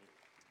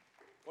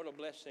What a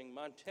blessing.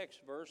 My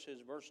text verse is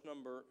verse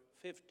number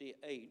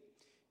 58.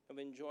 I've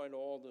enjoyed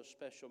all the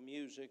special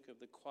music of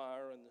the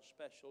choir and the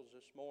specials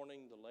this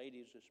morning, the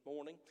ladies this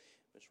morning,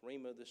 Miss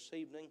Rima this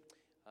evening.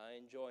 I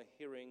enjoy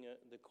hearing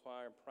the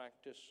choir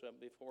practice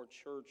before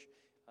church.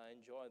 I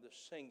enjoy the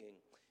singing.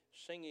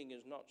 Singing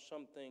is not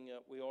something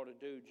we ought to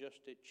do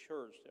just at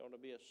church. There ought to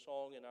be a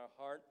song in our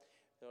heart.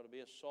 There ought to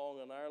be a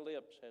song on our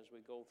lips as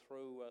we go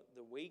through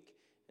the week.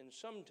 And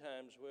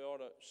sometimes we ought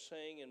to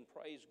sing and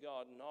praise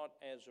God not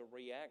as a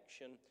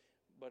reaction,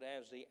 but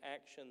as the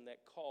action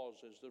that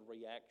causes the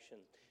reaction.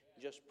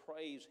 Just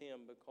praise Him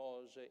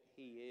because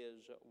He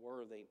is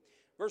worthy.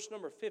 Verse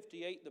number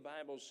 58, the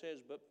Bible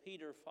says, "But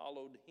Peter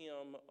followed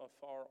him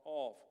afar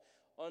off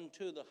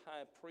unto the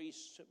high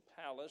priest's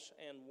palace,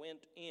 and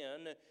went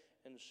in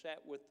and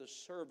sat with the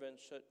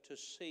servants to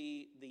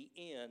see the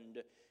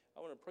end."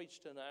 I want to preach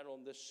tonight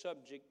on this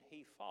subject,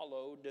 He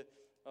followed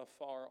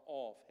afar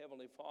off.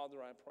 Heavenly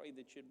Father, I pray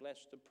that You'd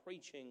bless the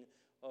preaching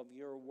of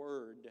Your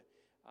word.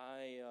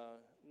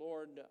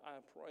 Lord, I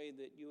pray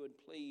that You would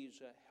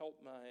please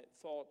help my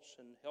thoughts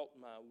and help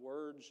my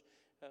words,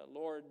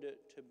 Lord,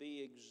 to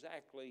be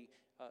exactly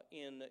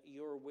in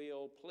Your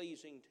will,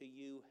 pleasing to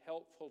You,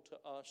 helpful to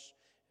us.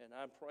 And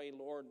I pray,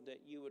 Lord,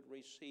 that You would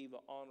receive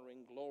honor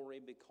and glory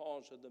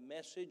because of the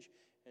message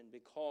and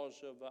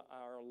because of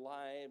our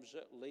lives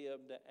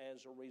lived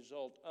as a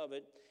result of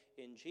it.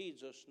 In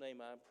Jesus'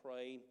 name I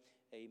pray,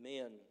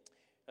 amen.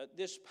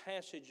 This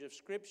passage of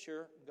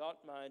Scripture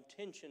got my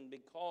attention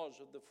because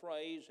of the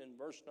phrase in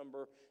verse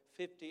number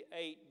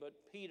 58,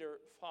 "But Peter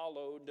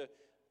followed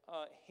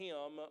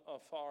him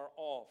afar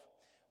off."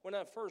 When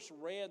I first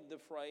read the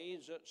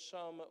phrase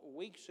some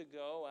weeks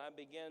ago, I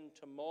began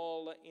to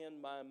mull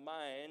in my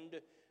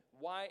mind,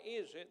 why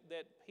is it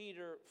that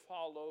Peter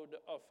followed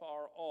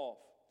afar off?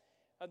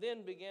 I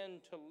then began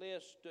to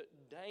list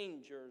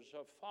dangers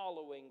of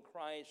following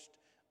Christ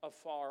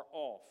afar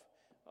off,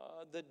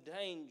 the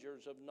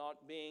dangers of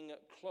not being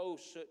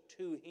close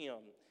to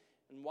Him,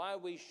 and why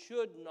we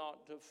should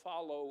not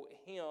follow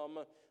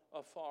Him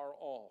afar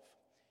off.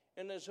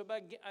 And as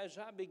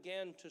I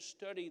began to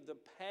study the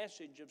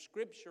passage of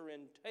Scripture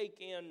and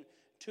take in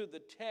to the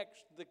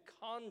text, the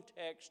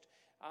context,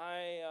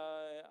 I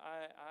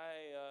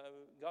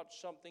got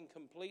something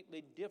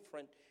completely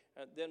different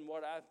than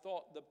what I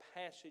thought the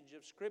passage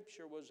of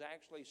Scripture was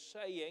actually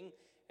saying.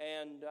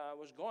 And I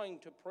was going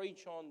to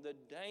preach on the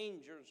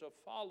dangers of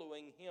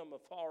following Him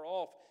afar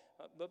off,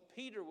 but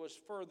Peter was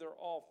further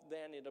off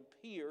than it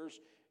appears.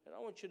 And I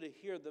want you to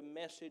hear the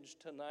message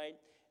tonight.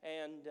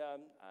 And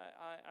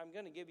I'm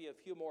going to give you a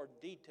few more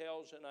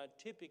details than I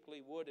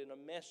typically would in a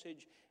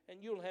message.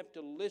 And you'll have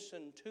to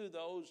listen to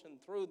those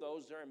and through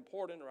those. They're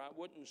important, or I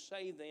wouldn't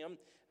say them.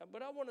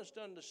 But I want us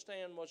to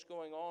understand what's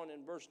going on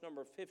in verse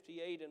number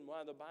 58 and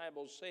why the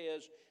Bible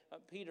says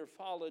Peter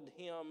followed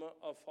him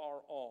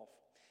afar off.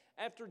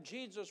 After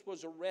Jesus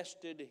was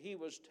arrested, He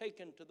was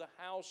taken to the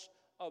house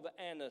of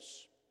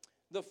Annas,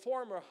 the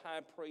former high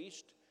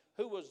priest,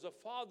 who was the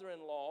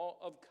father-in-law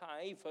of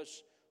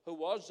Caiaphas, who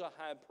was the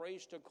high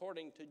priest,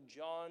 according to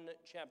John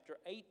chapter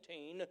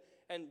 18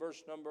 and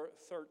verse number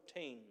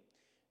 13.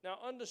 Now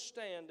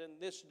understand, in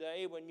this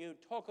day, when you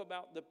talk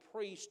about the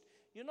priest,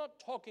 you're not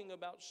talking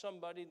about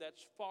somebody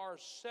that's far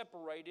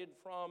separated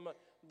from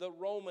the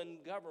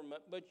Roman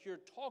government, but you're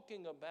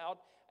talking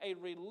about a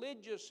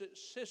religious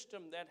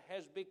system that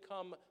has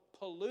become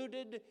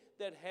polluted,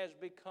 that has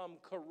become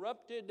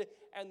corrupted,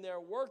 and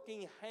they're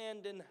working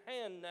hand in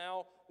hand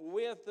now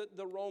with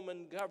the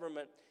Roman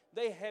government.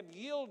 They have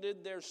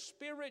yielded their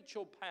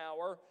spiritual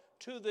power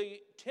to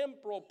the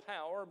temporal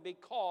power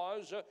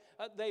because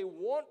they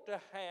want to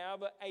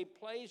have a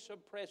place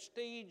of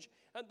prestige,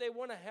 and they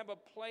want to have a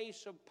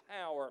place of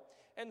power.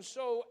 And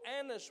so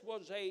Annas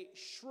was a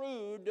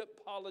shrewd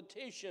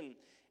politician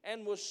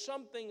and was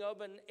something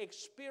of an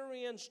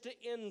experienced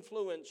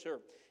influencer.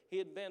 He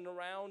had been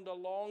around a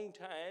long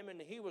time, and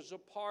he was a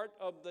part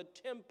of the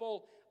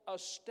temple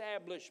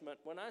establishment.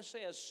 When I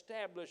say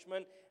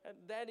establishment,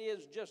 that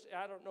is just,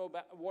 I don't know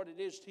about what it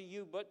is to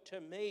you, but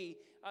to me,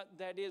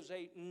 that is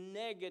a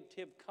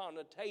negative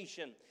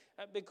connotation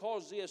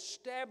because the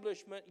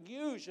establishment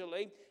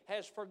usually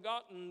has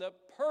forgotten the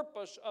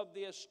purpose of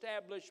the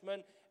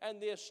establishment,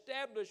 and the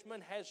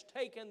establishment has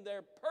taken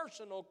their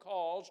personal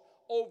cause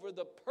over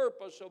the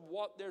purpose of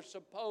what they're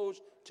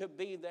supposed to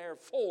be there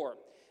for.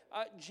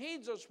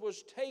 Jesus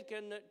was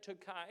taken to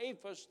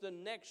Caiaphas the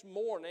next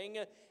morning,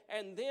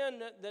 and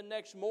then the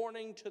next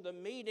morning to the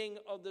meeting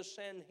of the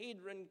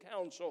Sanhedrin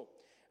Council.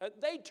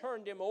 They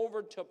turned him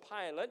over to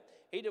Pilate.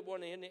 He didn't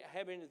want to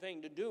have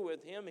anything to do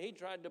with him. He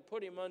tried to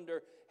put him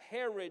under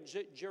Herod's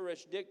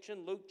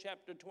jurisdiction, Luke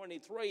chapter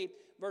 23,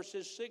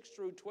 verses 6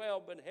 through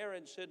 12. But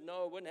Herod said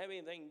no, wouldn't have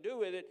anything to do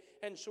with it.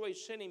 And so he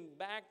sent him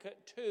back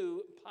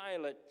to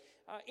Pilate.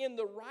 In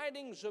the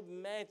writings of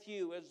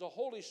Matthew, as the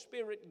Holy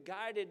Spirit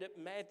guided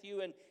Matthew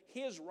in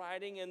his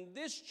writing, in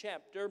this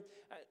chapter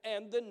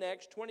and the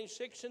next,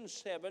 26 and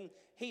 7,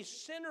 he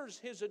centers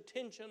his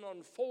attention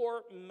on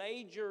four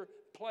major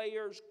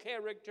players,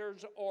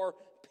 characters, or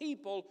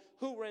people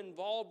who were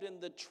involved in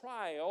the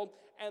trial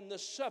and the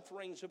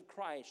sufferings of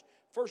Christ.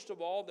 First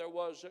of all, there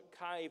was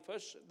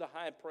Caiaphas, the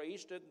high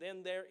priest.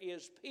 Then there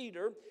is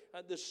Peter,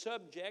 the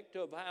subject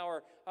of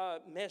our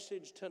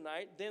message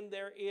tonight. Then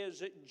there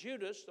is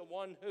Judas, the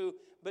one who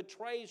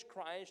betrays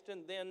Christ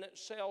and then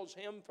sells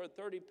him for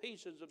 30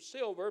 pieces of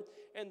silver.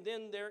 And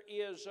then there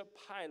is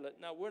Pilate.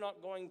 Now, we're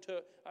not going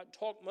to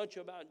talk much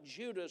about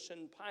Judas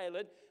and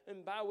Pilate.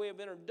 And by way of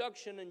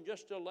introduction, and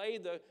just to lay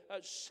the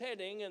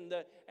setting and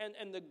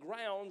the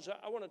grounds,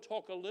 I want to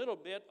talk a little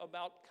bit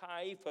about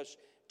Caiaphas.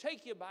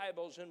 Take your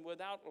Bibles, and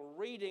without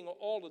reading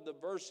all of the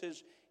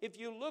verses, if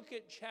you look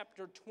at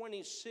chapter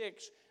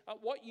 26,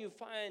 what you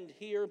find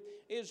here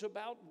is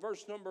about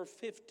verse number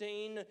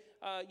 15.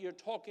 You're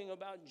talking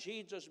about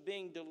Jesus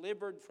being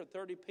delivered for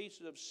 30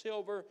 pieces of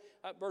silver.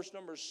 Verse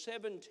number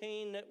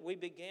 17, we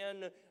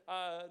began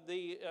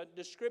the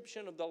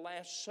description of the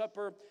Last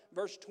Supper.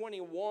 Verse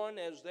 21,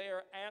 as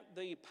they're at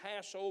the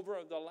Passover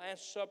of the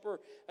Last Supper,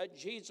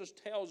 Jesus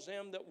tells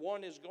them that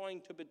one is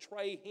going to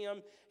betray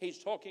him.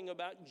 He's talking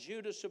about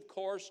Judas, of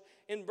course.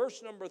 In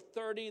verse number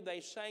 30, they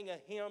sang a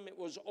hymn. It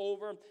was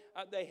over.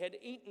 They had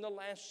eaten the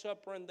Last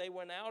Supper, and they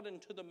went out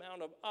into the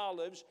Mount of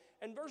Olives.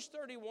 And verse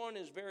 31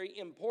 is very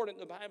important.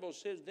 The Bible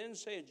says, "Then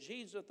saith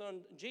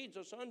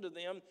Jesus unto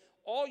them,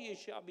 All ye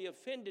shall be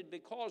offended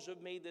because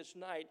of me this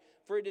night.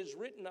 For it is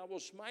written, I will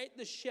smite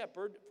the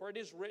shepherd. For it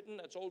is written,"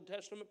 that's Old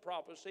Testament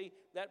prophecy.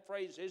 That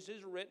phrase is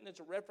written. It's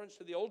a reference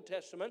to the Old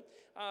Testament.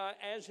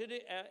 As it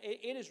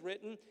is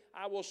written,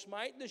 I will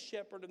smite the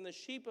shepherd, and the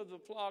sheep of the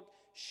flock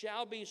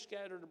shall be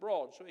scattered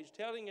abroad. So he's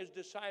telling his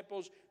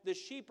disciples the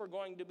sheep are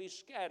going to be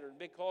scattered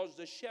because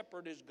the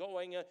shepherd is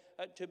going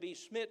to be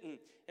smitten.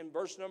 In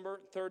verse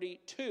number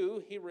 32,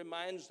 he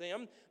reminds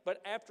them,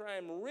 "But after I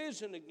am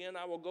risen again,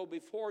 I will go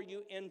before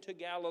you into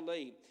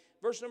Galilee."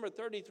 Verse number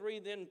 33,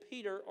 then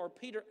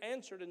Peter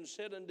answered and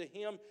said unto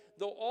him,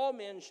 "Though all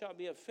men shall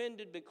be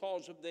offended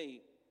because of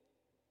thee,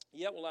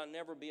 yet will I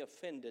never be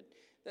offended."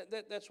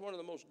 That's one of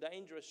the most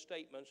dangerous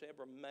statements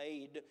ever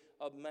made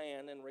of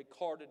man and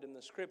recorded in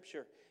the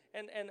Scripture.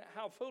 And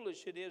how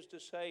foolish it is to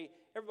say,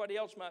 everybody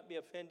else might be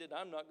offended,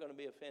 I'm not going to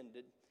be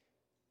offended.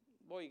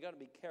 Boy, you got to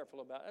be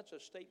careful about it. That's a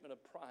statement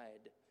of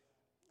pride.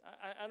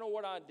 I know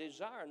what I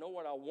desire, I know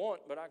what I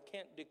want, but I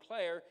can't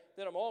declare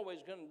that I'm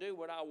always going to do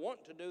what I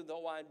want to do,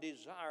 though I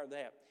desire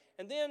that.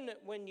 And then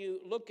when you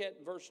look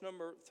at verse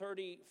number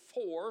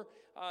 34,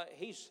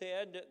 he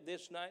said,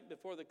 "This night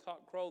before the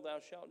cock crow thou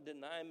shalt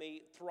deny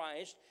me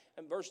thrice."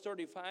 And verse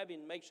 35, he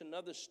makes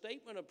another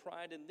statement of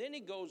pride, and then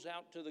he goes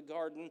out to the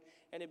garden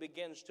and he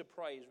begins to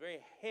pray. He's very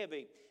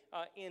heavy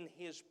in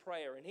his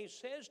prayer. And he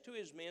says to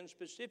his men,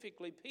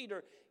 specifically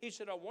Peter, he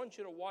said, "I want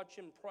you to watch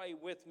him pray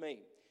with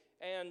me."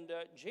 And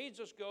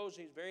Jesus goes,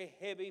 he's very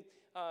heavy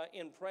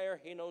in prayer.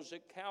 He knows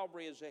that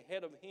Calvary is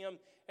ahead of him.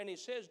 And he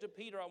says to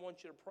Peter, "I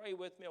want you to pray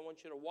with me. I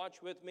want you to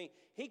watch with me."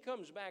 He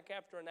comes back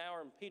after an hour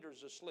and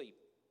Peter's asleep.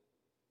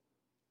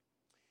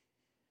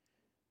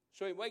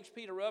 So he wakes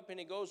Peter up and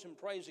he goes and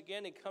prays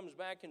again. He comes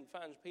back and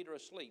finds Peter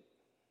asleep.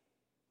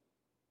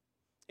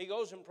 He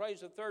goes and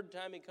prays the third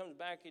time. He comes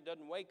back. He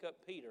doesn't wake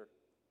up Peter.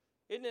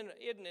 Isn't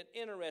it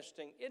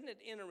interesting? Isn't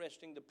it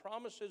interesting the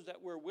promises that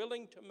we're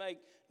willing to make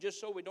just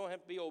so we don't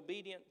have to be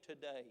obedient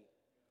today?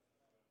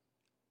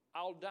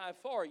 I'll die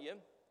for you,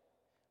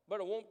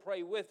 but I won't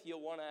pray with you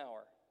 1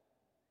 hour.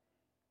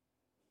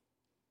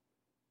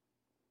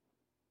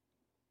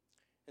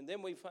 And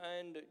then we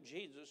find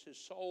Jesus is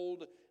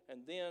sold,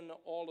 and then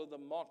all of the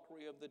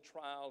mockery of the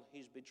trial,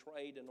 he's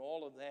betrayed and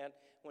all of that.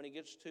 When he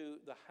gets to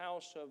the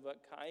house of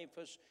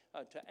Caiaphas,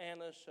 to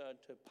Annas,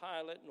 to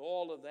Pilate and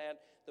all of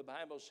that, the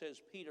Bible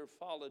says Peter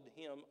followed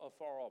him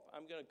afar off.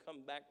 I'm going to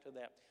come back to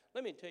that.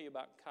 Let me tell you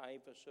about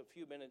Caiaphas a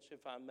few minutes,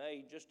 if I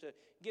may, just to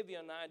give you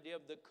an idea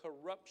of the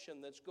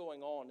corruption that's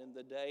going on in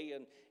the day.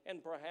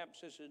 And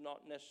perhaps this is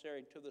not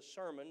necessary to the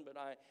sermon, but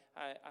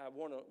I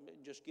want to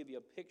just give you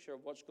a picture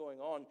of what's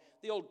going on.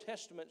 The Old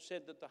Testament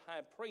said that the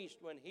high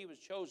priest, when he was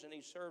chosen,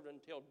 he served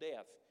until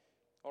death.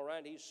 All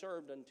right, he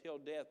served until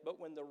death. But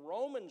when the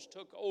Romans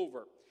took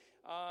over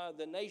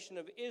the nation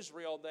of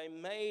Israel, they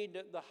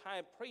made the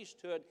high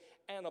priesthood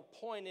an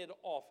appointed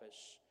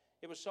office.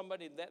 It was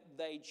somebody that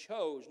they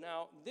chose.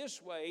 Now,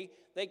 this way,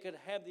 they could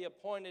have the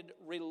appointed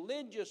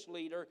religious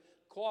leader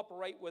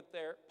cooperate with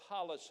their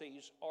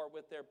policies or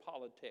with their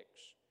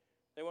politics.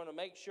 They want to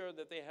make sure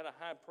that they had a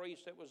high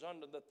priest that was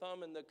under the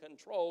thumb and the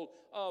control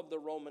of the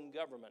Roman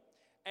government.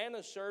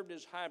 Annas served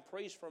as high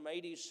priest from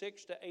AD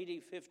 6 to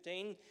AD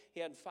 15. He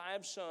had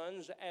 5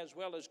 sons, as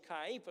well as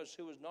Caiaphas,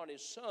 who was not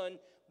his son,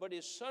 but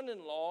his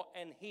son-in-law,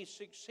 and he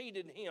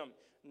succeeded him,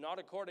 not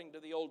according to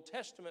the Old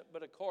Testament,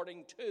 but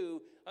according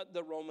to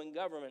the Roman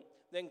government.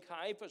 Then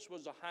Caiaphas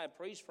was a high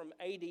priest from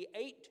AD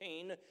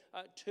 18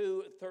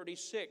 to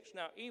 36.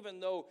 Now,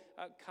 even though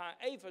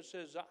Caiaphas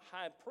is a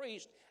high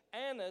priest,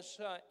 Annas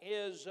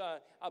is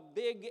a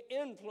big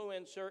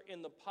influencer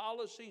in the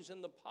policies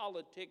and the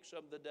politics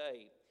of the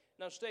day.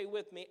 Now, stay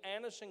with me.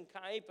 Annas and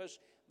Caiaphas,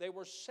 they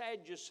were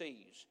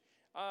Sadducees.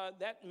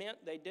 That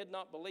meant they did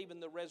not believe in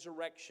the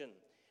resurrection.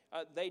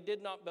 They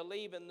did not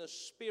believe in the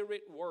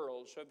spirit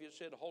world. So if you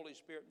said Holy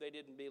Spirit, they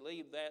didn't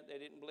believe that. They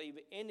didn't believe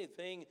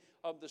anything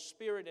of the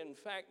Spirit. In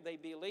fact, they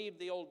believed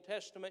the Old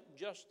Testament,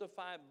 just the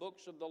 5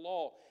 books of the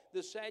law.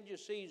 The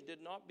Sadducees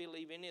did not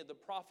believe any of the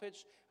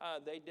prophets.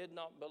 They did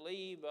not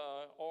believe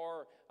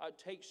or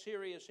take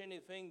serious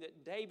anything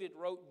that David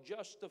wrote,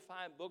 just the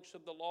 5 books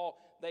of the law.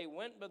 They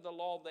went by the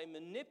law. They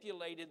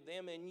manipulated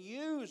them and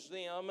used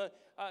them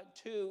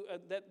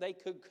that they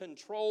could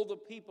control the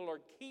people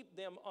or keep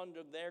them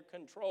under their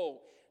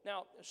control.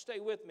 Now, stay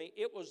with me.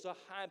 It was the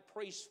high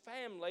priest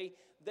family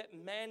that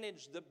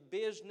managed the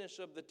business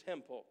of the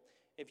temple.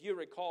 If you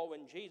recall,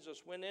 when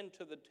Jesus went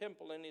into the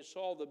temple and he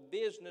saw the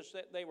business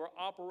that they were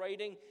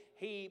operating,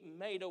 he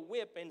made a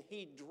whip and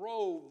he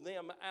drove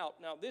them out.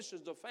 Now, this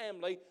is the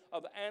family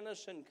of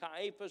Annas and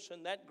Caiaphas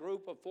and that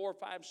group of 4,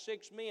 5,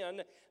 6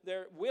 men.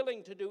 They're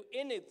willing to do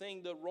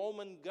anything the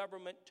Roman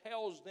government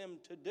tells them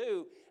to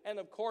do. And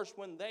of course,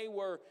 when they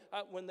were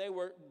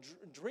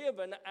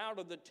driven out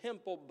of the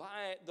temple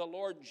by the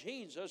Lord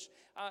Jesus,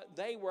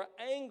 they were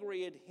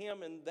angry at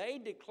him, and they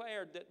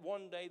declared that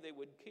one day they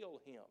would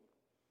kill him.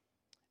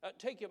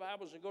 Take your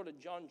Bibles and go to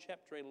John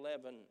chapter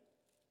 11.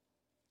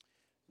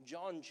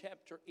 John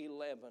chapter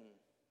 11.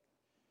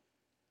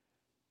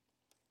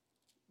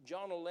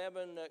 John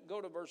 11, go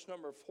to verse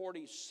number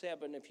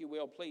 47, if you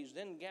will, please.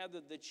 Then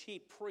gathered the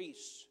chief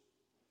priests.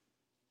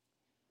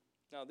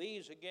 Now,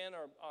 these, again,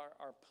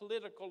 are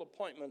political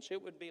appointments.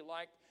 It would be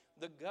like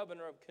the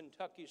governor of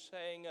Kentucky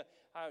saying,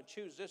 I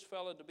choose this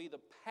fellow to be the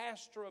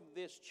pastor of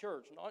this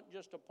church. Not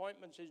just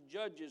appointments as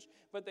judges,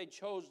 but they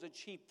chose the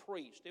chief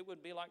priest. It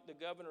would be like the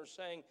governor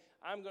saying,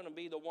 I'm going to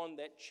be the one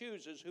that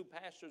chooses who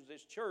pastors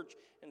this church,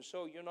 and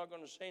so you're not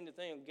going to say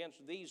anything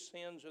against these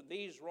sins or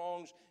these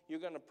wrongs. You're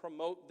going to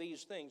promote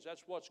these things.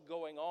 That's what's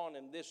going on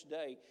in this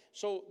day.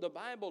 So the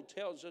Bible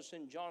tells us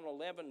in John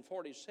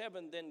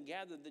 11:47, then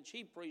gathered the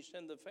chief priests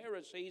and the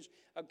Pharisees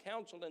a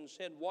council and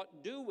said,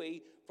 what do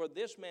we? For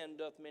this man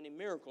doth many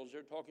miracles.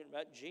 They're talking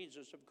about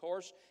Jesus, of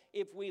course.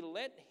 If we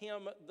let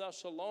him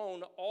thus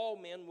alone, all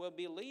men will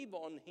believe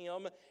on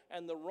him,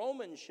 and the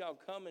Romans shall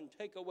come and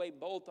take away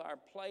both our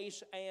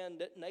place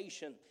and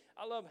nation.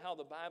 I love how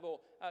the Bible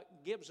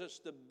gives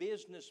us the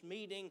business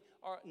meeting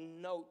or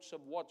notes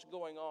of what's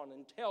going on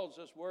and tells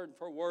us word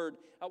for word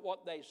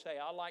what they say.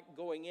 I like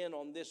going in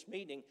on this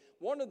meeting.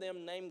 One of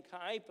them, named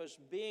Caiaphas,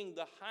 being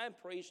the high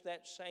priest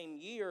that same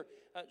year,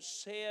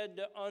 said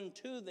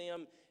unto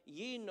them,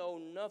 ye know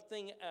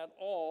nothing at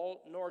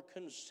all, nor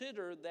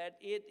consider that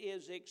it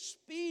is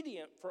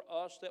expedient for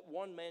us that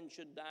one man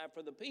should die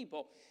for the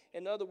people.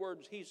 In other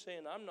words, he's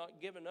saying, I'm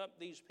not giving up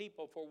these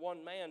people for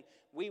one man.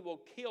 We will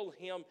kill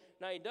him.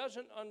 Now, he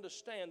doesn't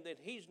understand that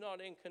he's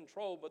not in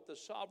control, but the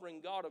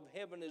sovereign God of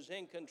heaven is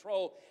in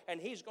control, and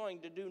he's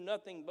going to do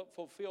nothing but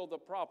fulfill the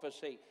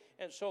prophecy.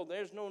 And so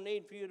there's no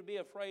need for you to be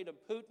afraid of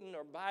Putin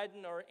or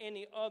Biden or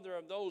any other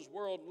of those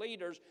world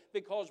leaders,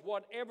 because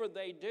whatever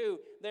they do,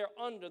 they're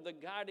under the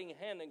guiding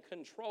hand and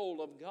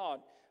control of God.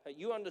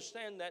 You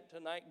understand that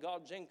tonight.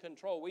 God's in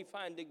control. We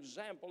find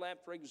example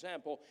after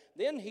example.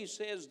 Then he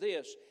says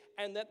this,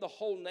 and that the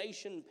whole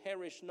nation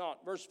perish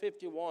not. Verse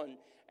 51,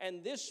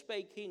 and this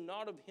spake he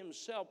not of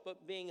himself,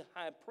 but being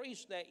high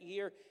priest that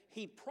year,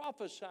 he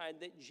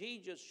prophesied that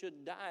Jesus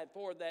should die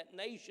for that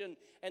nation,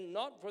 and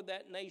not for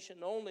that nation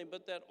only,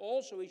 but that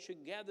also he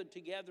should gather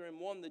together in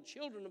one the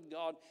children of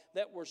God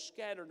that were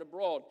scattered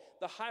abroad.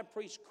 The high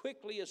priest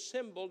quickly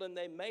assembled, and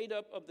they made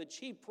up of the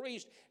chief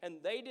priest, and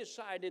they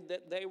decided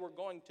that they were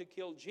going to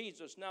kill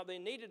Jesus. Now, they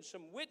needed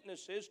some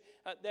witnesses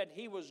that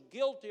he was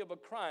guilty of a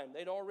crime.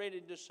 They'd already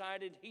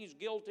decided he's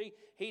guilty.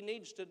 He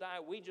needs to die.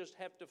 We just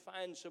have to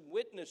find some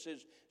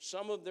witnesses.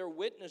 Some of their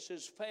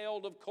witnesses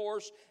failed, of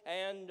course,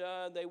 and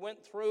they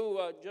went through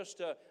just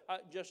a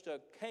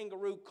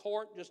kangaroo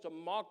court, just a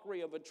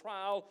mockery of a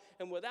trial,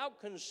 and without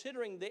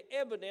considering the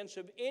evidence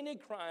of any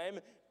crime,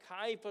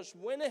 Caiaphas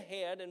went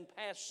ahead and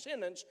passed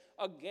sentence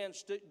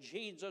against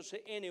Jesus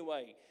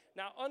anyway.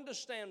 Now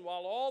understand,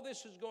 while all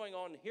this is going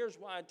on, here's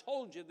why I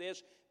told you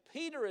this.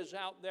 Peter is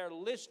out there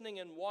listening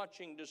and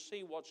watching to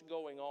see what's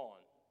going on.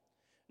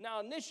 Now,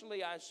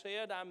 initially I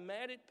said I'm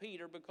mad at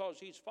Peter because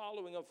he's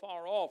following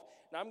afar off.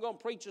 Now, I'm going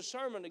to preach a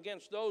sermon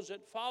against those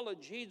that follow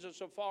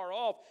Jesus afar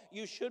off.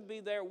 You should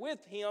be there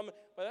with him,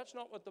 but that's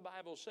not what the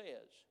Bible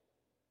says.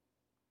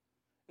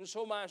 And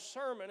so my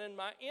sermon and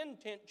my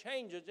intent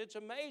changes. It's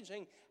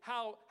amazing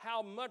how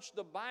much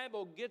the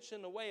Bible gets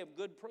in the way of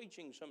good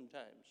preaching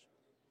sometimes.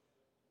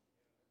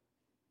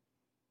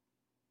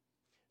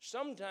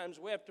 Sometimes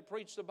we have to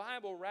preach the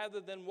Bible rather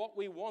than what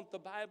we want the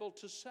Bible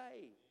to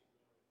say.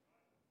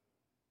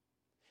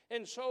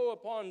 And so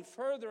upon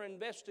further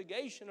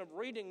investigation of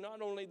reading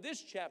not only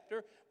this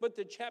chapter, but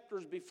the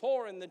chapters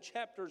before and the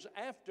chapters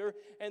after,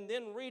 and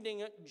then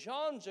reading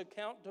John's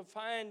account to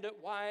find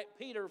why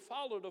Peter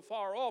followed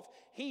afar off,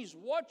 he's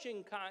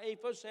watching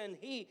Caiaphas, and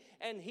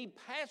he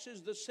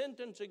passes the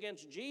sentence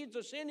against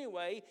Jesus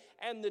anyway,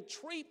 and the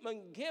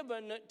treatment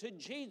given to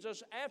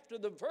Jesus after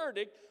the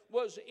verdict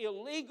was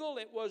illegal,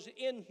 it was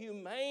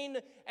inhumane,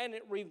 and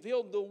it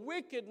revealed the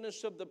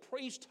wickedness of the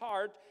priest's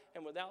heart,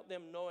 and without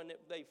them knowing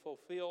it, they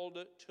fulfilled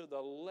to the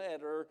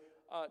letter,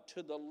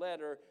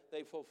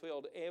 they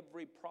fulfilled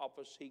every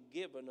prophecy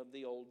given of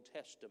the Old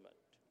Testament.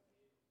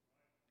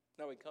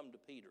 Now we come to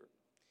Peter.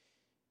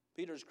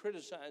 Peter's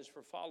criticized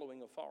for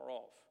following afar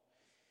off.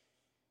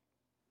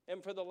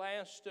 And for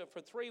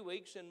 3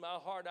 weeks in my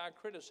heart, I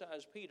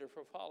criticized Peter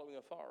for following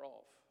afar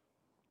off.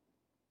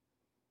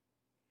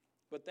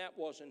 But that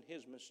wasn't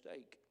his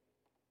mistake.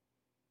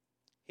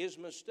 His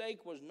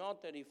mistake was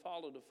not that he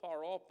followed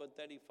afar off, but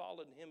that he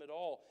followed him at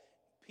all.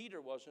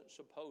 Peter wasn't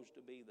supposed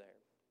to be there.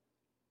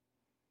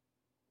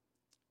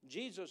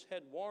 Jesus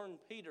had warned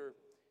Peter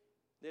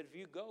that if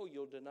you go,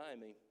 you'll deny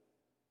me.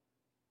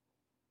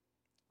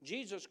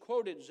 Jesus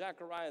quoted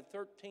Zechariah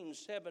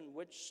 13:7,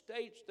 which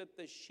states that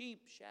the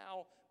sheep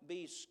shall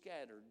be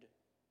scattered.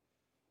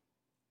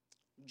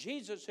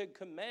 Jesus had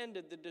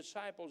commanded the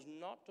disciples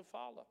not to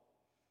follow.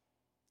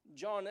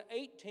 John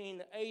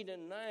 18:8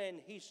 and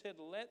 9, he said,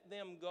 let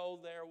them go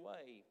their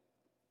way.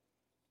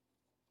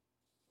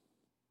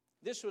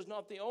 This was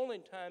not the only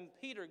time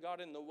Peter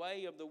got in the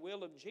way of the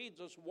will of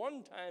Jesus.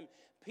 One time,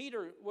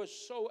 Peter was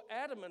so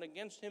adamant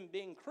against him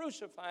being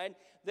crucified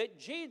that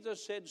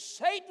Jesus said,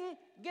 Satan,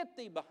 get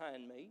thee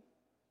behind me.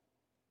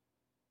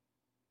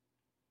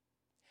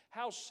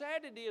 How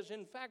sad it is,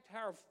 in fact,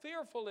 how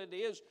fearful it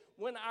is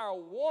when our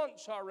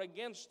wants are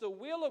against the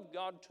will of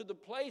God to the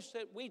place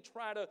that we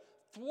try to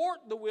thwart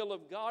the will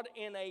of God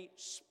in a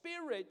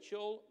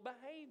spiritual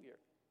behavior.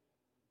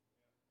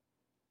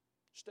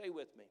 Stay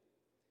with me.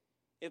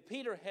 If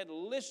Peter had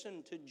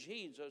listened to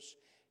Jesus,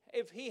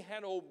 if he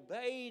had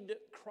obeyed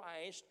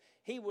Christ,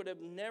 he would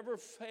have never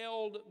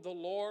failed the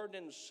Lord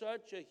in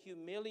such a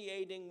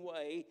humiliating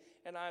way.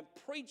 And I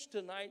preach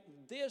tonight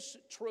this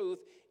truth.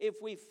 If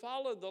we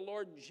follow the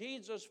Lord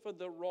Jesus for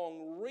the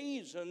wrong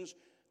reasons,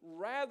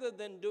 rather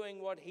than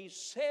doing what he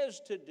says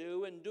to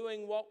do and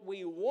doing what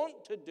we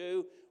want to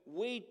do,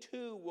 we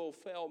too will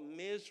fail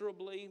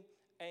miserably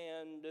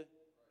and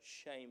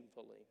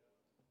shamefully.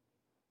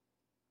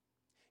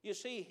 You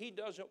see, he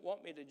doesn't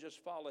want me to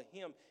just follow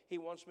him. He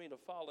wants me to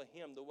follow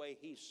him the way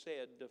he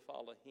said to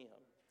follow him.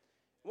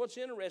 What's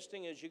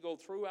interesting is you go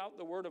throughout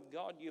the Word of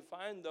God, you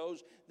find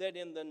those that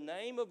in the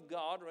name of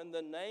God or in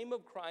the name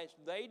of Christ,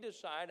 they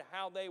decide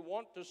how they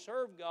want to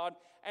serve God,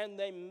 and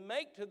they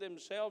make to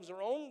themselves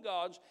their own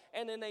gods,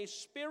 and in a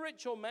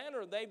spiritual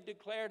manner, they've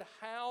declared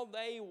how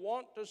they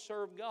want to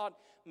serve God.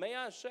 May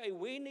I say,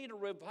 we need a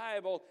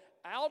revival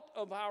out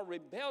of our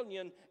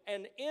rebellion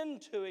and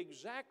into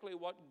exactly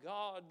what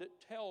God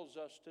tells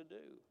us to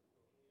do.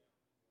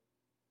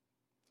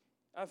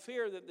 I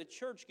fear that the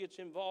church gets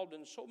involved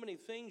in so many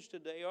things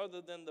today other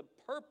than the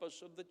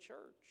purpose of the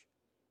church.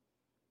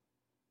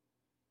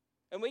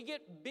 And we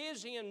get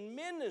busy in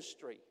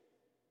ministry.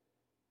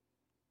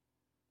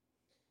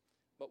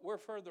 But we're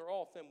further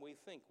off than we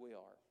think we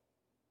are.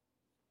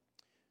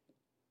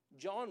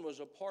 John was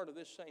a part of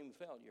this same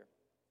failure.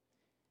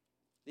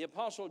 The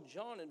Apostle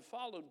John had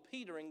followed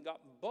Peter and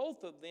got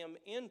both of them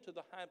into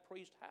the high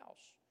priest's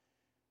house.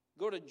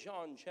 Go to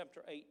John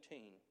chapter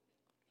 18.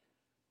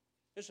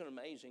 It's an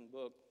amazing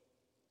book.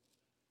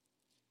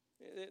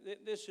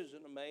 This is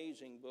an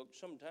amazing book.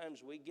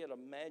 Sometimes we get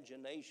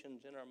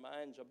imaginations in our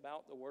minds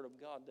about the Word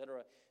of God that are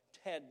a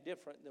tad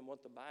different than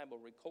what the Bible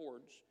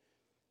records.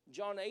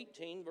 John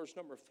 18, verse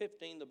number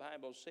 15, the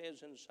Bible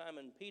says, and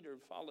Simon Peter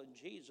followed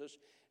Jesus,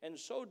 and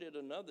so did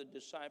another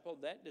disciple.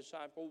 That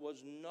disciple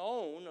was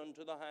known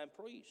unto the high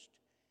priest,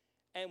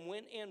 and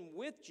went in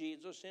with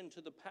Jesus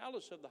into the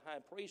palace of the high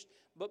priest.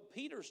 But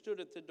Peter stood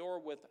at the door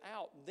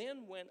without.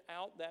 Then went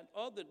out that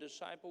other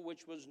disciple,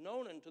 which was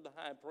known unto the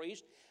high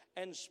priest,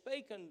 and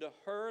spake unto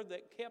her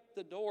that kept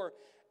the door,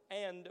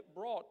 and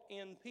brought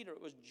in Peter.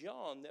 It was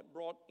John that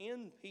brought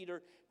in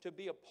Peter to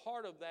be a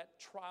part of that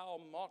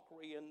trial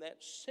mockery and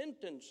that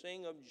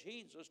sentencing of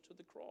Jesus to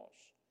the cross.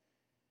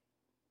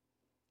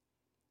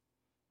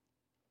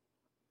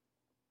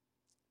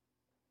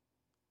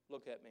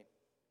 Look at me.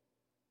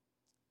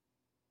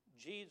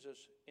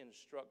 Jesus'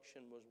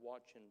 instruction was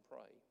watch and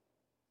pray.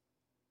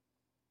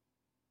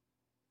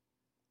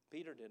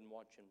 Peter didn't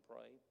watch and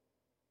pray.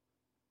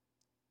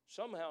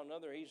 Sometime or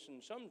another,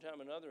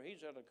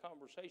 he's had a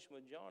conversation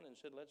with John and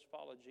said, let's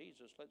follow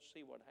Jesus. Let's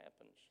see what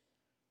happens.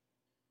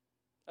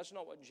 That's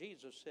not what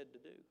Jesus said to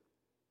do.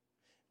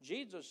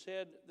 Jesus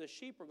said the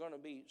sheep are going to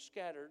be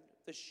scattered.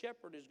 The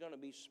shepherd is going to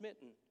be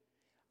smitten.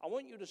 I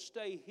want you to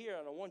stay here,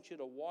 and I want you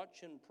to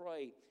watch and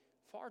pray.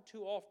 Far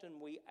too often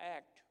we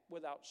act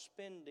without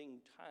spending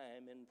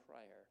time in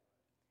prayer.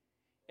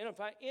 And if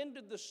I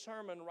ended the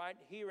sermon right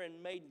here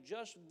and made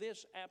just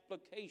this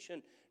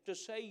application to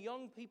say,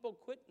 young people,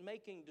 quit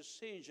making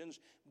decisions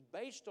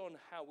based on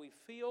how we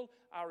feel,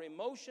 our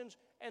emotions,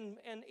 and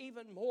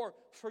even more,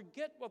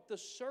 forget what the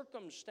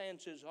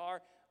circumstances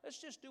are.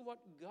 Let's just do what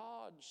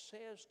God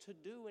says to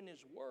do in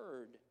His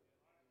Word.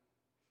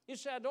 You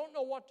say, I don't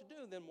know what to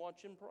do, then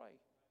watch and pray.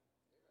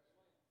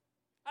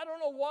 I don't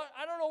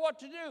know what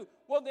to do.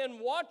 Well, then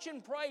watch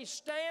and pray.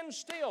 Stand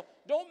still.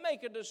 Don't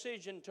make a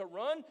decision to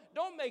run.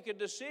 Don't make a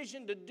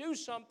decision to do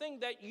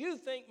something that you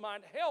think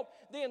might help.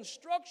 The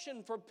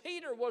instruction for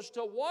Peter was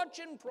to watch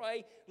and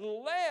pray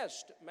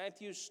lest,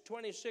 Matthew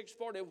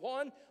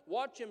 26:41,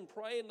 watch and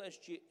pray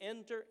lest you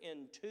enter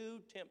into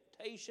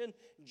temptation.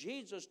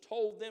 Jesus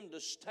told them to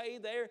stay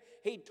there.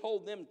 He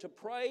told them to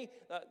pray.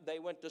 They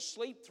went to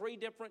sleep 3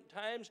 different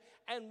times.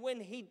 And when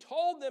He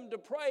told them to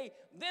pray,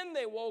 then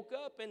they woke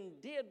up and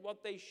did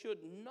what they should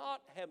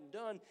not have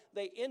done.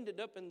 They ended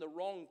up in the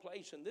wrong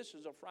place. And this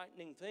is a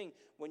frightening thing.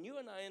 When you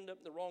and I end up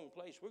in the wrong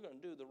place, we're going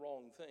to do the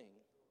wrong thing.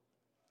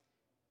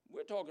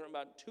 We're talking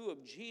about 2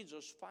 of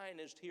Jesus'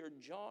 finest here,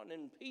 John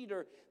and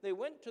Peter. They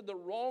went to the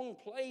wrong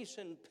place,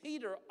 and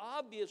Peter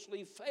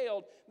obviously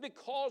failed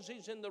because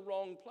he's in the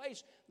wrong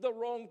place. The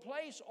wrong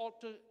place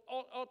ought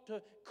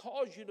to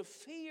cause you to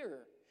fear.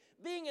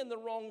 Being in the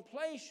wrong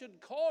place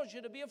should cause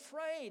you to be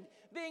afraid.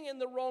 Being in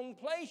the wrong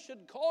place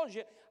should cause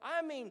you.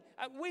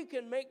 We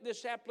can make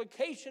this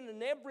application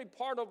in every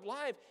part of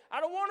life.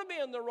 I don't want to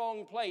be in the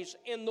wrong place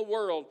in the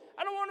world.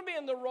 I don't want to be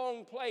in the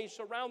wrong place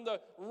around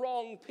the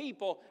wrong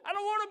people. I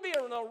don't want to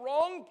be in the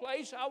wrong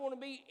place. I want to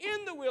be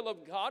in the will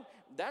of God.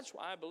 That's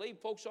why I believe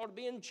folks ought to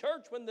be in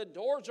church when the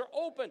doors are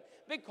open,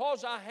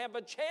 because I have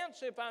a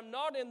chance. If I'm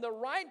not in the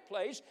right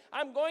place,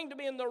 I'm going to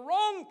be in the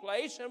wrong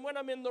place, and when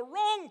I'm in the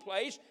wrong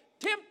place,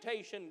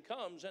 temptation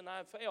comes and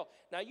I fail.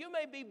 Now, you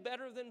may be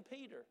better than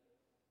Peter.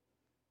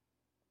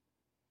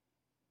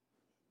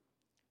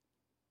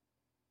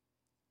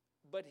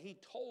 But he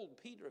told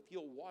Peter, if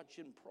you'll watch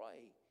and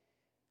pray.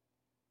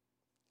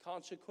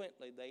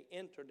 Consequently, they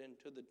entered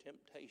into the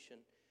temptation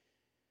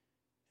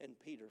and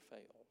Peter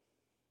failed.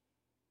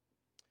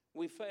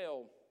 We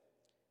fail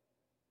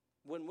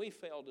when we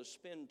fail to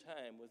spend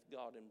time with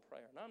God in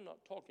prayer. And I'm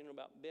not talking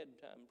about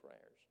bedtime prayers.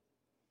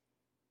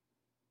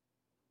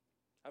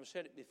 I've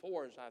said it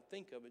before as I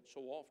think of it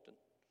so often.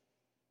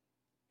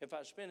 If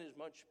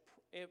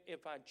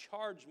I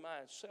charge my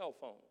cell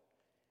phone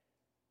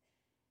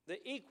the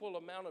equal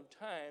amount of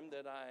time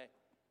that I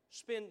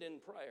spend in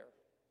prayer,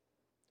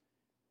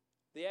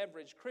 the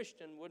average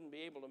Christian wouldn't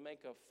be able to make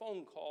a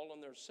phone call on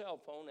their cell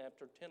phone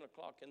after 10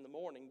 o'clock in the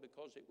morning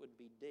because it would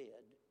be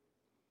dead.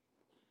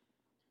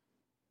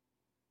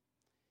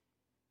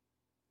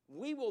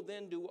 We will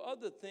then do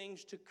other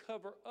things to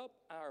cover up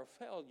our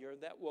failure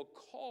that will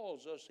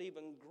cause us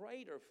even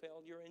greater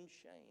failure and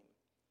shame.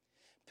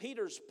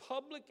 Peter's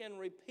public and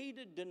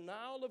repeated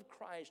denial of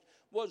Christ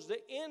was the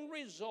end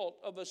result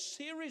of a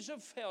series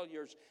of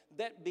failures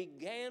that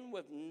began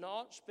with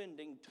not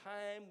spending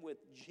time with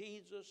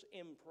Jesus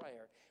in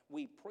prayer.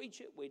 We preach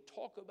it, we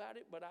talk about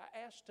it, but I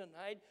ask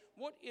tonight,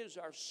 what is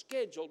our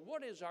schedule?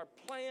 What is our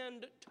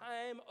planned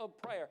time of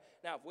prayer?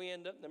 Now, if we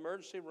end up in the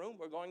emergency room,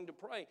 we're going to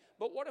pray.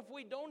 But what if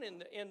we don't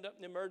end up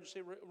in the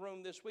emergency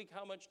room this week?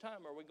 How much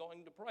time are we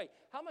going to pray?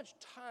 How much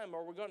time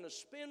are we going to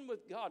spend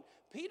with God?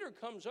 Peter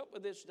comes up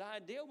with this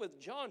idea with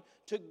John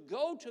to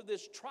go to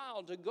this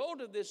trial, to go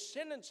to this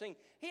sentencing.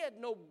 He had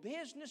no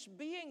business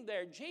being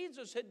there.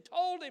 Jesus had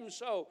told him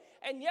so.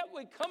 And yet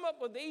we come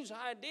up with these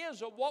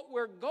ideas of what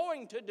we're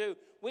going to do.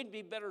 We'd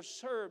be better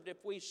served if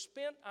we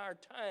spent our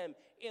time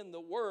in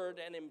the Word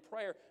and in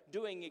prayer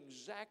doing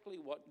exactly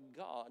what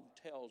God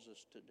tells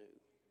us to do.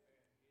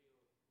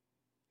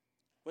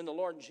 When the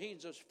Lord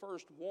Jesus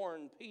first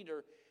warned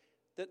Peter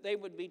that they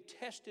would be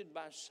tested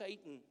by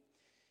Satan,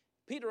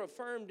 Peter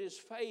affirmed his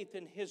faith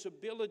in his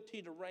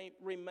ability to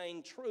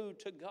remain true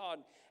to God,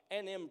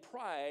 and in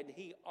pride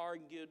he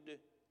argued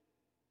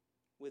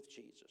with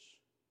Jesus.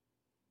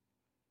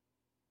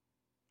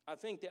 I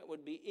think that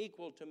would be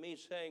equal to me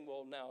saying,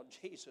 well, now,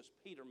 Jesus,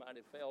 Peter might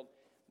have failed,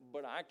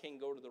 but I can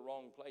go to the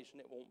wrong place and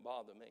it won't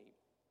bother me.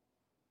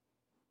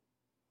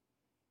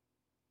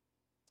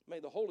 May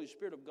the Holy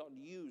Spirit of God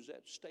use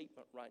that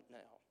statement right now.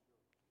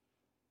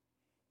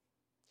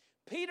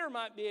 Peter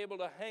might be able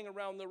to hang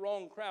around the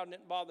wrong crowd and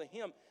it bother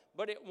him,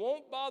 but it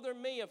won't bother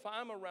me if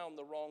I'm around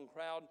the wrong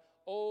crowd.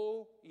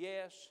 Oh,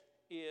 yes,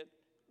 it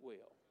will.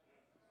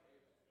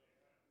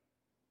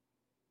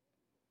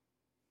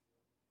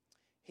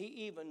 He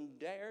even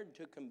dared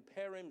to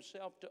compare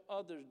himself to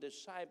other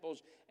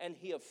disciples, and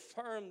he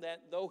affirmed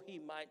that though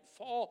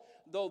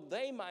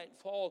they might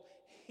fall,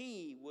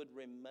 he would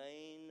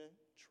remain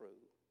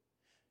true.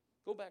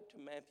 Go back to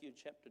Matthew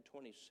chapter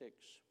 26.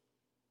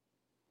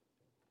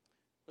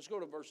 Let's go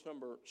to verse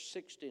number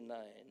 69.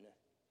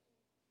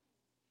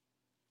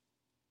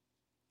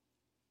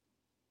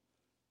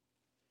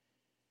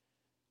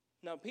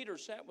 Now Peter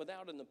sat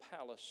without in the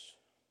palace,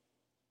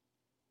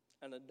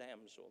 and a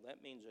damsel,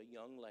 that means a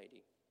young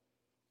lady,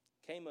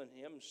 came unto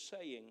him,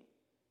 saying,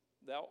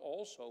 thou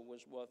also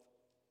was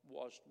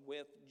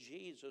with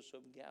Jesus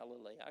of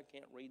Galilee. I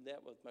can't read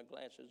that with my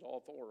glasses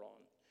off or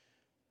on.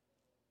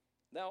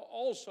 Thou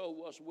also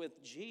was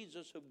with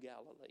Jesus of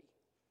Galilee.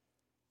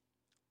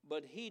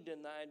 But he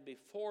denied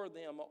before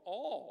them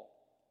all,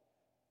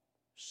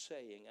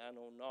 saying, I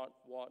know not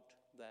what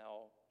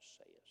thou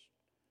sayest.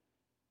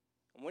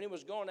 And when he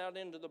was gone out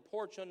into the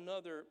porch,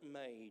 another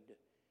maid,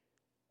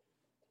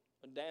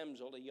 a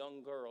damsel, a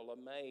young girl, a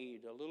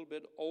maid, a little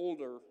bit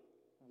older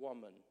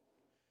woman,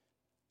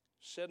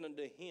 said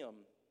unto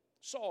him,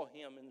 saw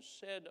him, and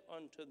said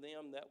unto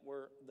them that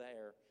were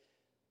there,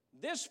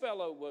 this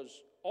fellow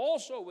was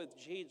also with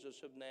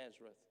Jesus of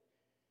Nazareth.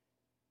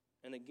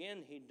 And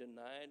again he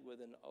denied with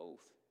an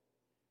oath,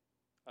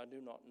 I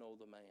do not know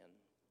the man.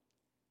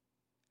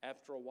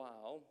 After a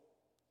while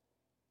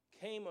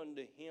came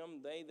unto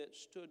him they that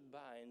stood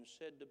by, and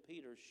said to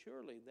Peter,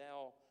 surely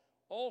thou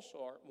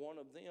also art one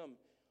of them,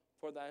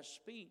 for thy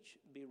speech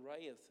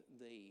bewrayeth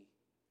thee.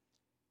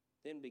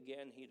 Then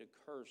began he to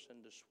curse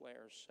and to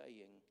swear,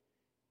 saying,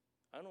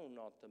 I know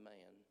not the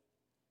man.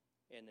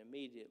 And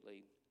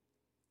immediately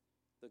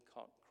the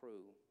cock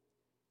crew.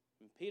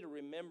 And Peter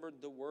remembered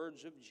the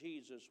words of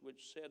Jesus,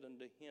 which said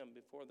unto him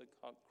before the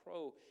cock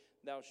crow,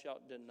 thou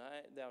shalt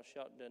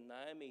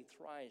deny me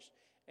thrice.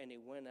 And he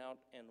went out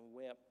and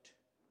wept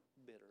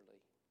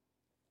bitterly.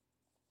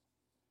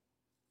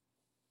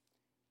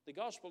 The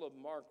Gospel of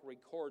Mark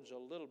records a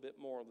little bit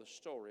more of the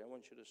story. I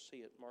want you to see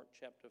it, Mark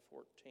chapter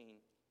 14.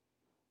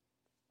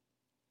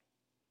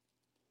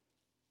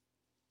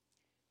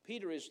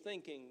 Peter is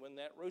thinking, when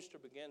that rooster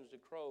begins to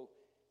crow,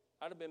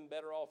 I'd have been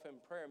better off in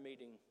prayer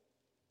meeting.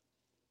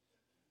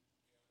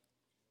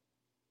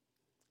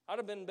 I'd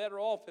have been better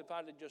off if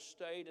I'd have just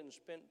stayed and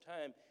spent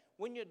time.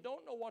 When you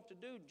don't know what to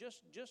do,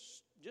 just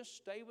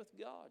stay with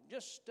God.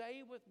 Just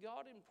stay with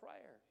God in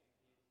prayer.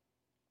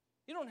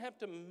 You don't have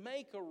to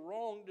make a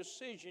wrong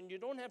decision. You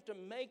don't have to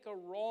make a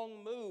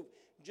wrong move.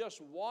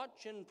 Just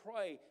watch and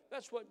pray.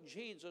 That's what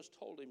Jesus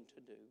told him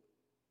to do.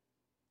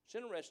 It's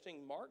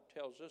interesting, Mark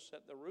tells us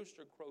that the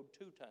rooster crowed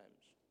 2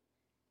 times.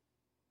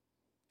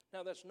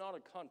 Now, that's not a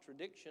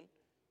contradiction,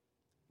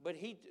 but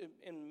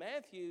in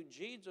Matthew,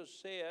 Jesus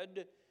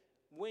said,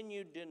 when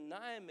you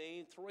deny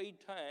me 3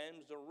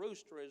 times, the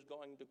rooster is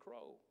going to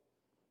crow.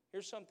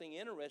 Here's something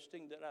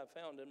interesting that I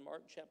found in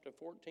Mark chapter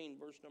 14,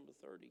 verse number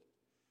 30.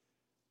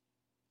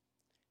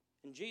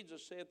 And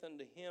Jesus saith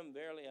unto him,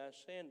 verily I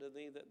say unto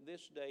thee, that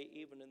this day,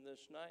 even in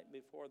this night,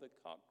 before the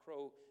cock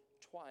crow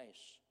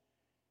twice,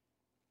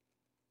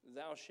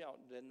 thou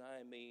shalt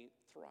deny me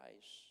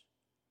thrice.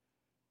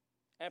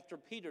 After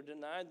Peter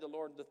denied the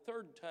Lord the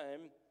 3rd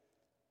time,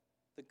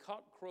 the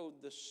cock crowed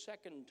the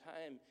 2nd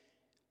time.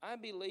 I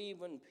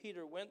believe when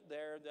Peter went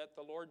there that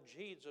the Lord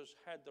Jesus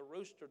had the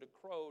rooster to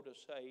crow to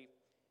say,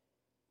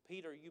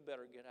 Peter, you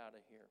better get out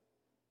of here.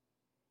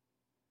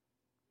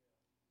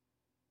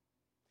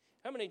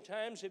 How many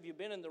times have you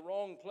been in the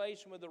wrong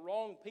place and with the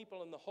wrong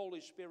people, and the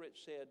Holy Spirit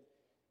said,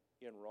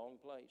 you're in the wrong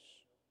place?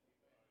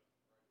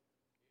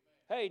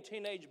 Hey,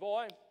 teenage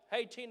boy.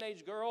 Hey,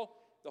 teenage girl.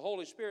 The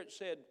Holy Spirit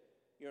said,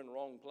 you're in the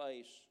wrong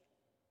place.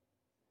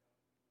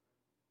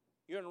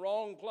 You're in the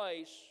wrong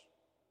place.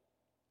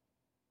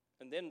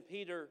 And then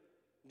Peter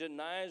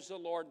denies the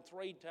Lord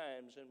 3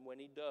 times, and when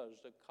he does,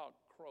 the cock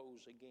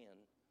crows again.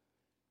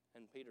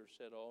 And Peter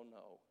said, oh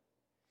no.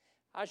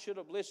 I should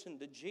have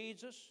listened to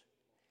Jesus.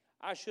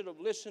 I should have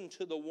listened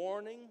to the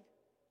warning.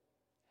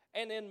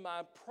 And in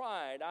my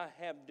pride, I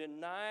have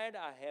denied,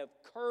 I have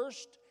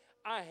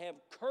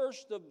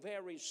cursed the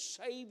very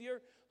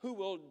Savior who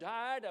will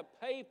die to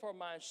pay for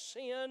my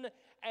sin.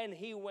 And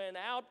he went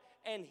out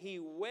and he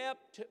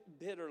wept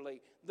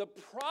bitterly. The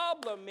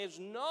problem is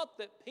not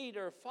that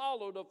Peter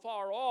followed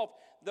afar off.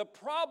 The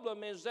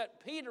problem is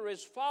that Peter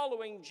is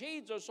following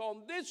Jesus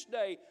on this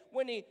day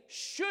when he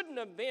shouldn't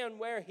have been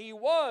where he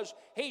was.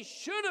 He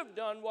should have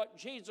done what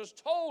Jesus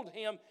told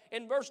him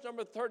in verse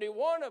number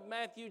 31 of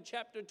Matthew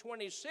chapter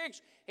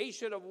 26. He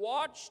should have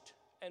watched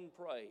and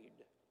prayed.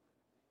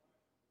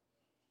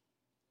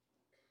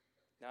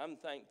 Now, I'm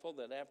thankful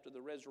that after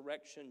the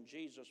resurrection,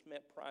 Jesus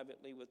met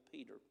privately with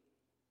Peter.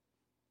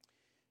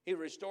 He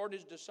restored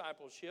his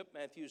discipleship,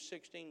 Matthew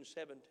 16,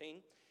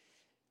 17.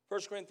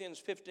 1 Corinthians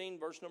 15,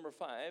 verse number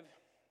 5.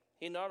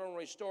 He not only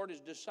restored his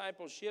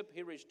discipleship,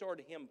 he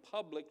restored him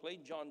publicly,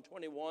 John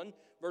 21,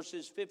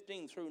 verses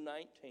 15 through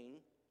 19.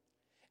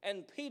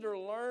 And Peter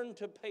learned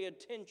to pay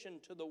attention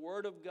to the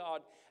Word of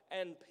God.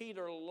 And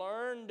Peter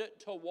learned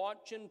to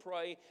watch and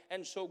pray.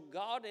 And so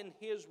God in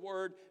His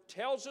Word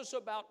tells us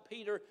about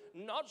Peter,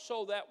 not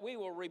so that we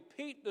will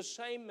repeat the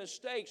same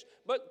mistakes,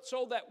 but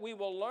so that we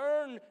will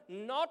learn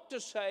not to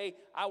say,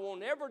 I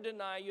won't ever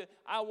deny you,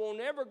 I won't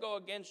ever go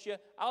against you,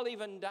 I'll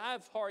even die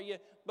for you.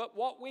 But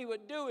what we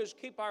would do is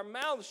keep our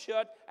mouths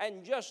shut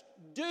and just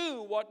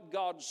do what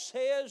God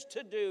says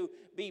to do.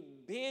 Be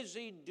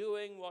busy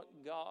doing what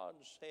God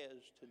says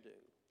to do.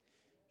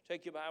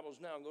 Take your Bibles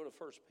now and go to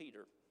 1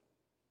 Peter.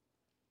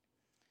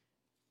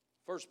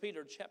 1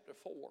 Peter chapter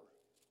 4.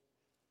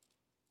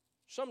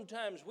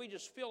 Sometimes we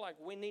just feel like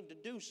we need to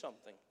do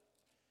something.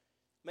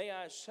 May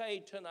I say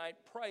tonight,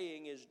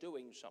 praying is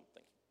doing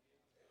something.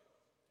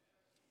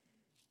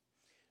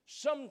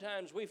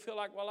 Sometimes we feel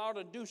like, well, I ought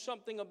to do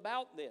something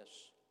about this.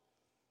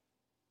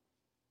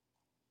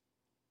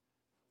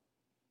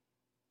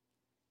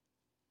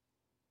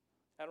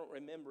 I don't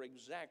remember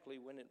exactly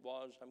when it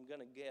was. I'm going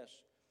to guess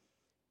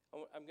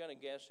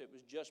it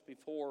was just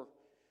before.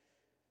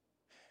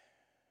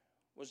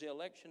 Was the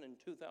election in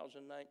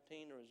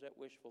 2019, or is that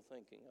wishful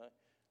thinking? I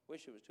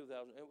wish it was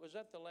 2000. Was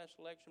that the last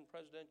election,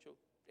 presidential?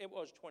 It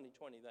was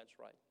 2020, that's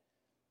right.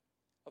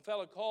 A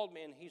fellow called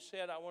me and he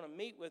said, I want to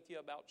meet with you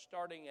about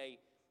starting a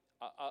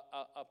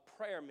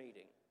prayer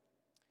meeting.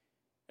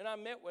 And I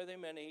met with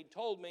him and he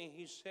told me,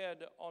 he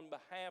said, on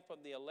behalf of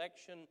the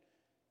election,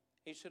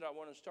 he said, I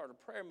want to start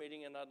a prayer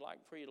meeting and I'd like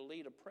for you to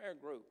lead a prayer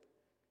group.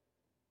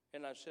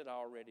 And I said, I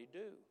already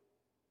do.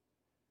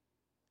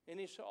 And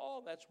he said,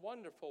 oh, that's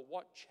wonderful.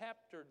 What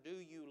chapter do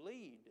you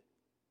lead?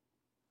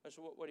 I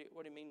said, what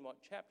do you mean, what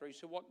chapter? He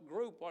said, what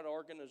group, what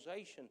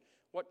organization,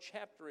 what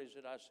chapter is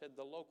it? I said,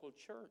 the local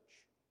church.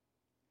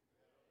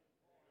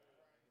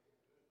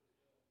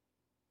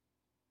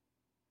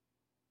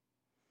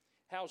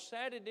 How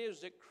sad it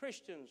is that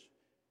Christians,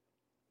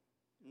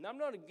 and I'm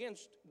not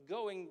against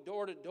going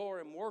door to door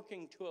and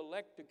working to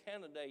elect a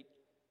candidate,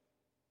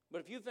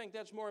 but if you think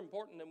that's more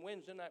important than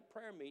Wednesday night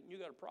prayer meeting, you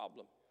got a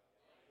problem.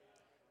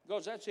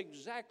 Because that's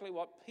exactly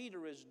what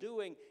Peter is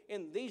doing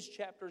in these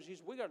chapters.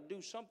 We got to do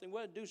something.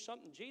 We got to do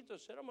something.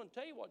 Jesus said, I'm going to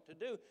tell you what to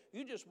do.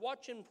 You just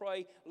watch and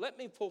pray. Let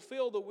me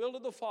fulfill the will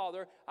of the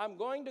Father. I'm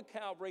going to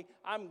Calvary.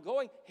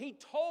 He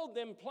told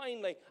them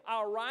plainly,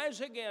 I'll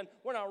rise again.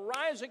 When I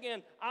rise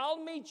again,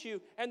 I'll meet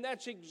you. And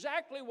that's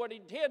exactly what he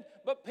did.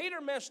 But Peter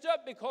messed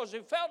up because he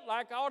felt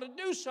like I ought to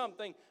do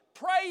something.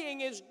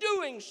 Praying is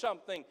doing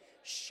something.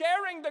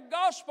 Sharing the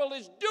gospel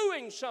is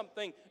doing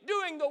something.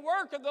 Doing the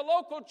work of the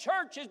local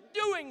church is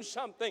doing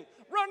something.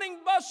 Running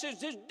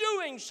buses is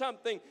doing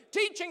something.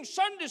 Teaching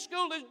Sunday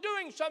school is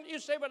doing something. You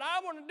say, but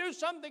I want to do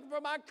something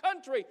for my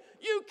country.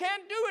 You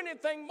can't do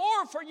anything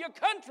more for your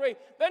country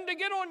than to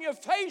get on your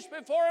face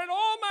before an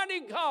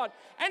almighty God.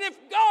 And if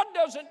God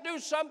doesn't do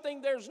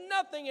something, there's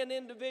nothing an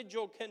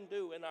individual can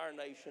do in our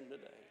nation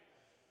today.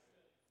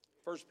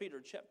 1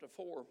 Peter chapter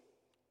 4.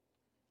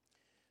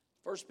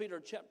 1 Peter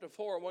chapter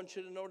 4, I want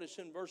you to notice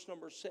in verse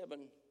number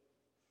 7.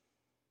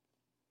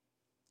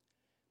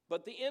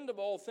 But the end of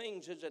all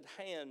things is at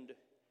hand.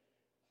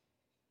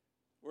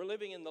 We're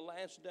living in the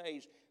last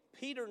days.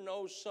 Peter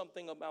knows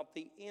something about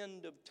the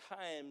end of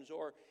times,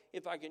 or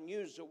if I can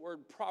use the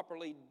word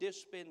properly,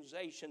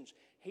 dispensations.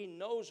 He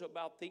knows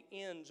about the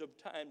ends of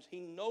times.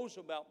 He knows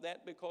about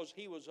that because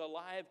he was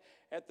alive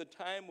at the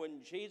time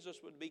when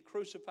Jesus would be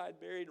crucified,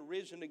 buried, and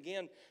risen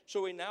again.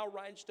 So he now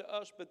writes to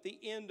us, but the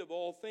end of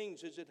all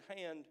things is at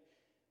hand.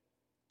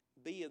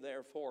 Be ye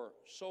therefore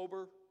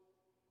sober,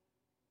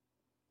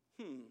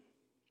 and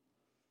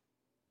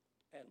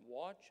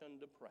watch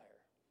unto prayer.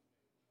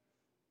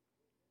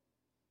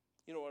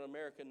 You know what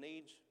America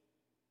needs?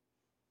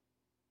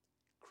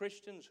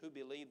 Christians who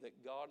believe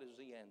that God is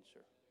the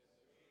answer.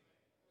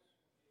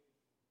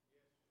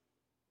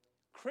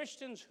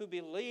 Christians who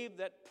believe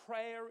that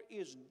prayer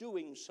is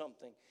doing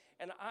something.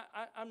 And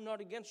I'm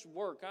not against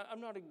work. I'm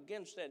not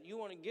against that. You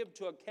want to give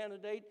to a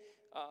candidate?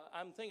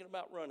 I'm thinking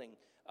about running.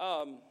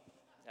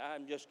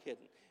 I'm just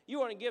kidding. You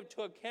want to give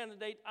to a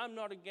candidate? I'm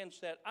not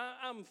against that.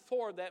 I'm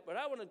for that. But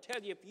I want to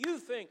tell you, if you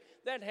think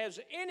that has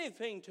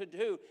anything to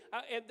do,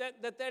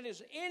 that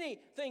is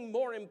anything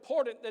more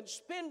important than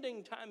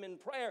spending time in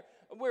prayer,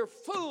 we're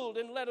fooled.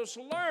 And let us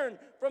learn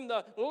from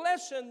the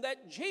lesson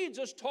that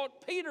Jesus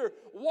taught Peter.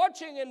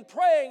 Watching and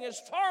praying is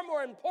far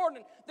more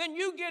important than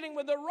you getting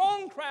with the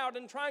wrong crowd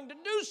and trying to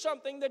do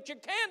something that you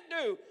can't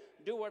do.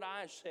 Do what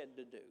I said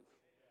to do.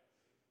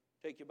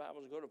 Take your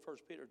Bibles and go to 1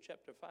 Peter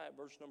chapter 5,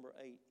 verse number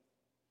 8.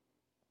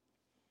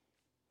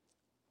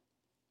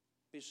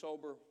 Be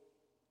sober,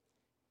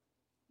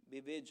 be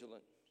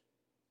vigilant,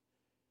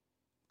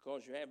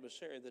 because your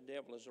adversary, the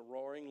devil, is a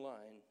roaring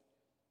lion,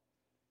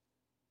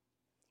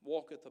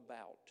 walketh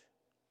about,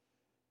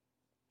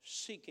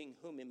 seeking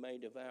whom he may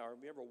devour.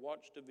 Have you ever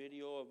watched a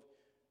video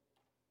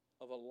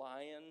of a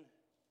lion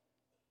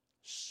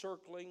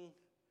circling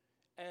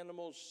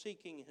animals,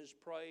 seeking his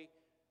prey?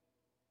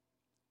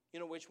 You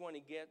know which one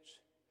he gets?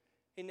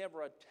 He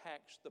never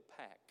attacks the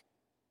pack.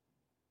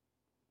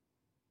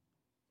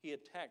 He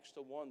attacks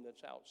the one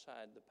that's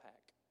outside the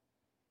pack,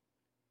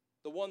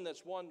 the one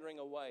that's wandering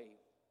away.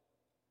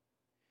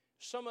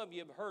 Some of you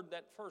have heard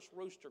that first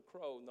rooster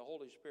crow, and the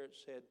Holy Spirit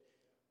said,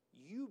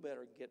 you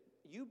better get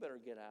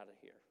out of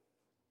here.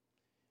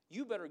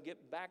 You better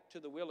get back to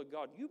the will of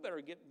God. You better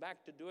get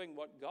back to doing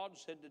what God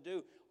said to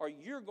do, or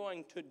you're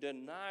going to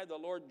deny the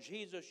Lord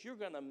Jesus. You're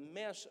going to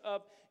mess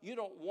up. You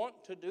don't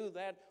want to do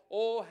that.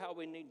 Oh, how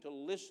we need to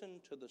listen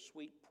to the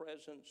sweet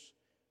presence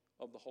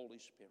of the Holy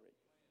Spirit.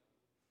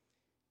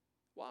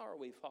 Why are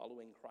we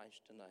following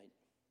Christ tonight?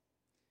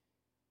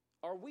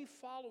 Are we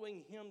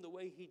following Him the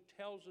way He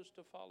tells us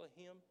to follow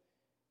Him?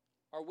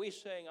 Are we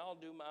saying, I'll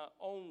do my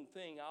own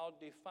thing, I'll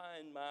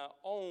define my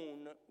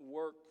own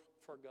work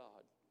for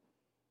God?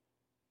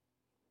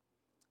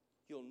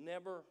 you'll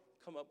never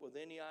come up with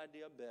any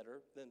idea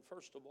better than,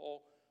 first of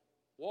all,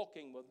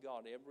 walking with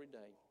God every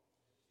day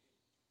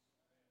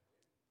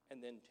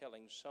and then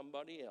telling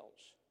somebody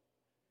else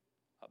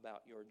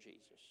about your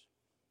Jesus.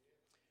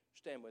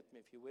 Stand with me,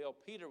 if you will.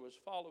 Peter was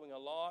following a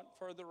lot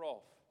further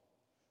off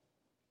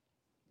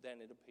than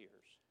it appears.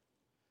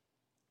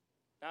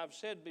 Now, I've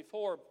said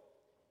before,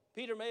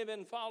 Peter may have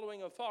been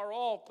following afar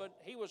off, but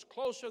he was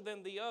closer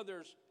than the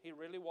others. He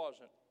really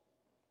wasn't.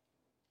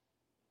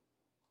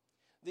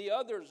 The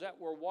others that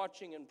were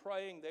watching and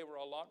praying, they were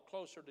a lot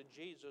closer to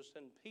Jesus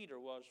than Peter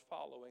was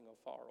following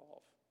afar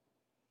off.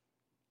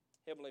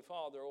 Heavenly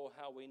Father, oh,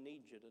 how we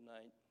need you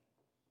tonight.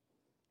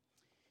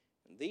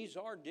 And these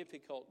are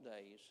difficult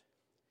days.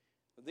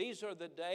 These are the days